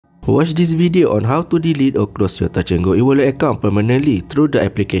Watch this video on how to delete or close your Touch 'n Go eWallet account permanently through the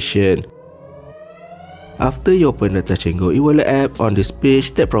application. After you open the Touch 'n Go eWallet app, on this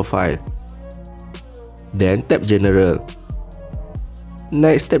page, tap Profile. Then tap General.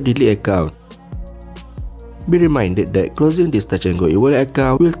 Next, tap Delete Account. Be reminded that closing this Touch 'n Go eWallet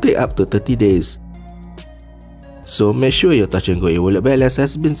account will take up to 30 days. So make sure your Touch 'n Go eWallet balance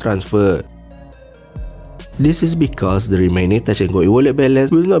has been transferred. This is because the remaining Touch 'n Go eWallet balance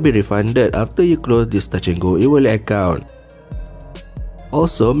will not be refunded after you close this Touch 'n Go eWallet account.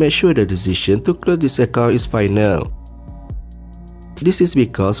 Also, make sure the decision to close this account is final. This is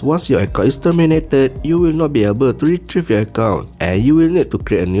because once your account is terminated, you will not be able to retrieve your account, and you will need to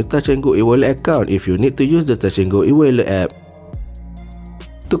create a new Touch 'n Go eWallet account if you need to use the Touch 'n Go eWallet app.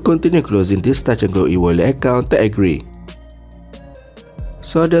 To continue closing this Touch 'n Go eWallet account, tap Agree.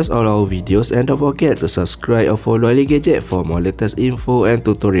 So that's all our videos, and don't forget to subscribe or follow Ali Gadget for more latest info and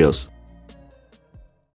tutorials.